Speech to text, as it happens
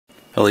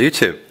Hello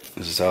YouTube,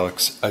 this is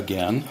Alex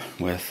again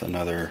with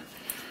another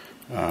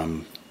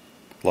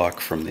lock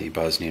from the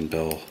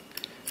bosnianbill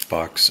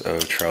box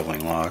of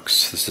traveling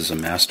locks. This is a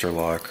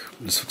MasterLock.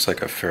 This looks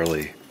like a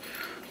fairly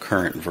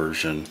current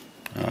version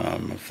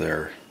of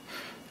their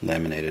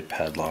laminated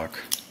padlock.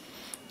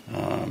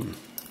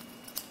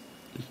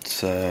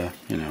 It's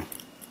you know,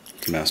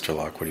 it's a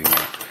MasterLock, what do you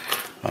want?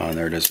 And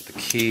there it is with the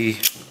key,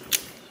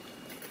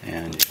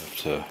 and you have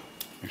to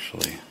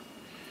actually,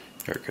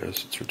 there it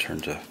goes, it's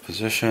returned to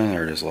position,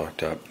 there it is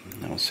locked up.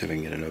 Now we'll see if we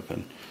can get it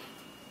open.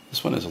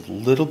 This one is a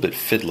little bit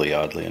fiddly,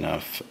 oddly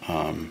enough,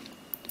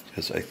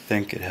 because I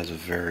think it has a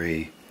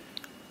very,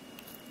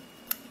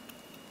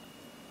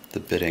 the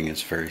bitting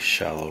is very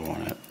shallow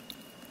on it.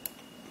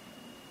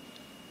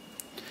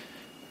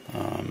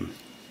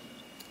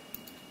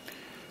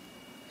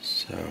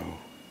 So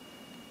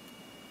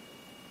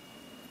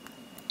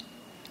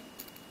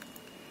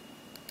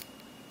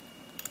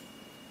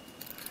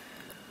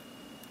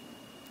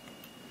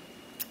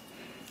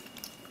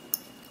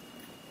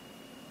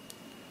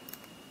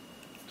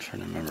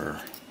trying to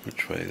remember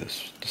which way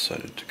this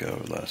decided to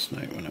go last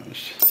night when I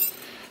was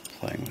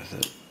playing with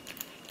it,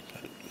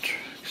 but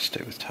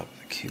stay with top of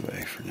the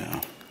keyway for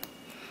now.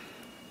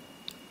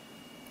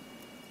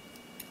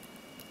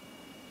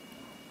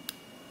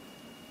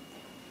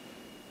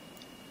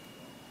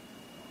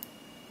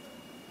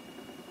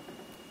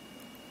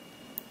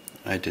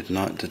 I did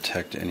not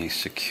detect any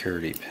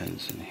security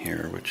pins in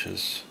here, which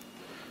is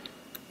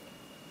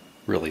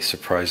really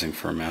surprising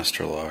for a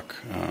MasterLock.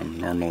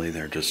 Normally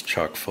they're just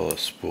chock full of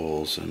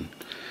spools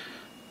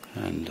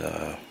and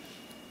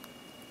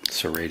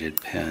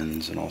serrated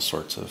pins and all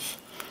sorts of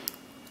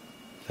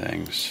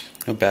things.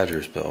 No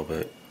badger's bill,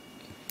 but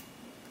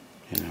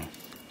you know.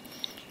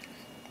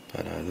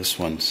 But this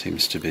one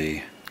seems to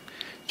be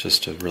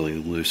just a really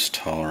loose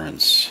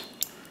tolerance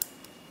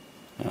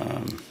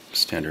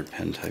standard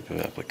pin type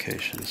of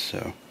application.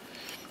 So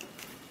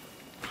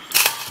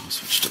I'll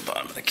switch to the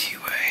bottom of the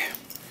keyway.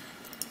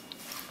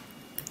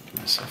 Give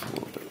myself a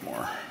little bit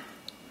more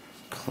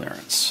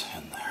clearance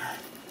in there.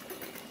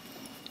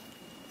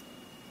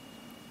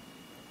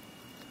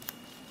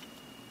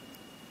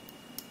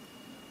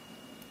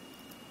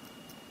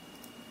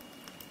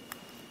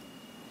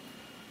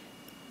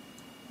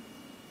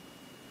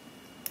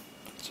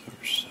 It's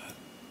overset.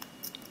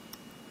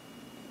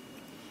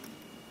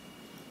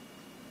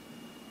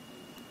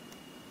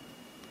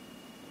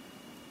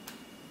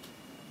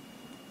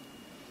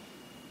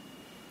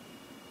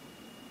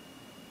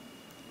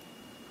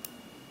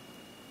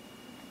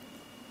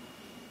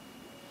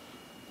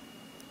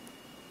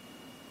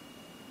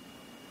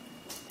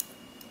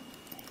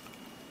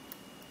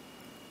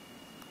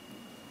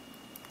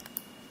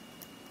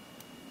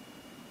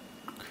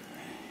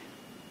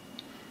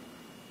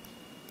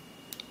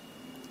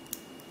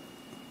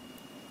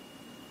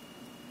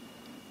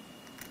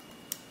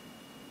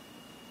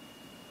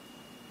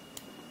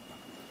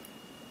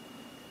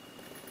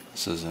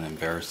 This is an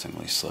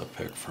embarrassingly slow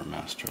pick for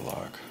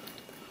MasterLock,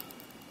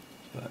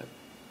 but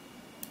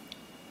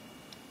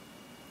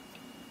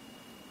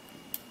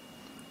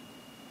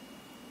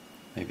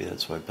maybe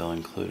that's why Bill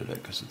included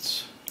it, because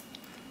it's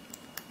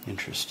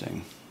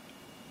interesting.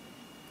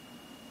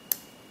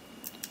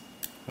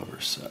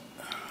 Overset.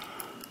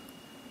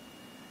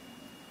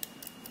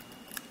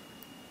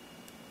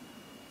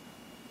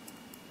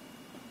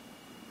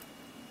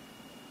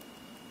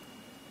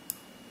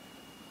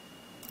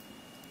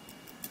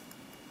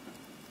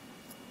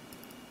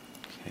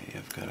 Okay,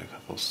 I've got a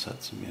couple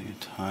sets. I'm getting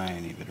a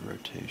tiny bit of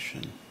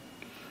rotation.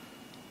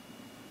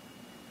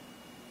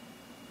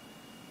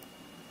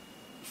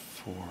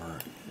 4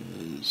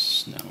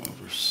 is now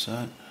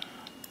overset.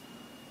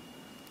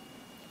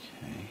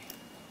 Okay.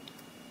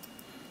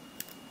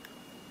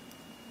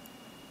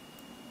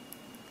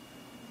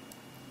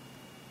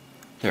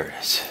 There it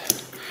is.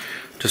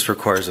 Just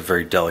requires a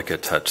very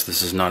delicate touch.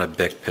 This is not a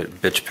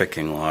bitch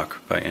picking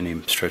lock by any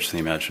stretch of the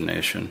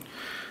imagination.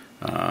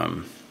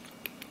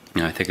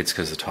 You know, I think it's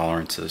because the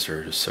tolerances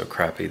are just so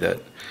crappy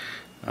that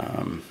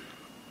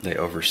they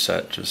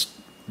overset just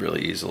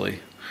really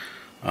easily.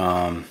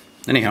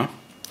 Anyhow,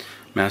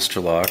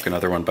 MasterLock,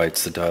 another one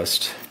bites the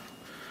dust.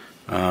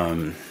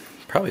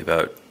 Probably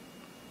about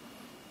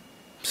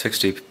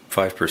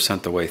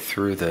 65% the way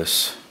through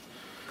this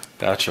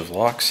batch of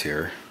locks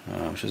here,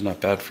 which is not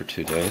bad for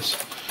 2 days.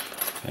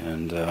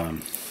 And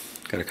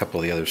got a couple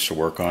of the others to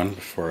work on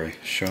before I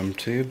show them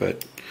to you,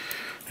 but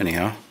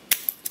anyhow,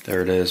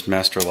 there it is,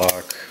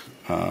 MasterLock.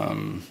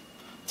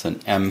 It's an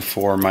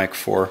M4 Mic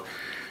 4,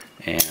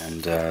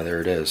 and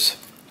there it is,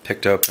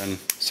 picked open,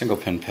 single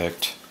pin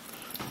picked,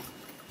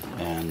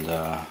 and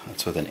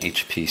that's with an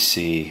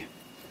HPC.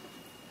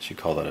 Should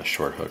call that a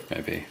short hook,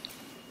 maybe.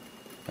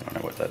 I don't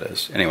know what that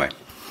is. Anyway,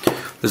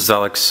 this is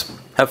Alex.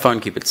 Have fun.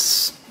 Keep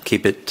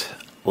it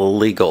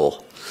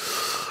legal.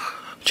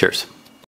 Cheers.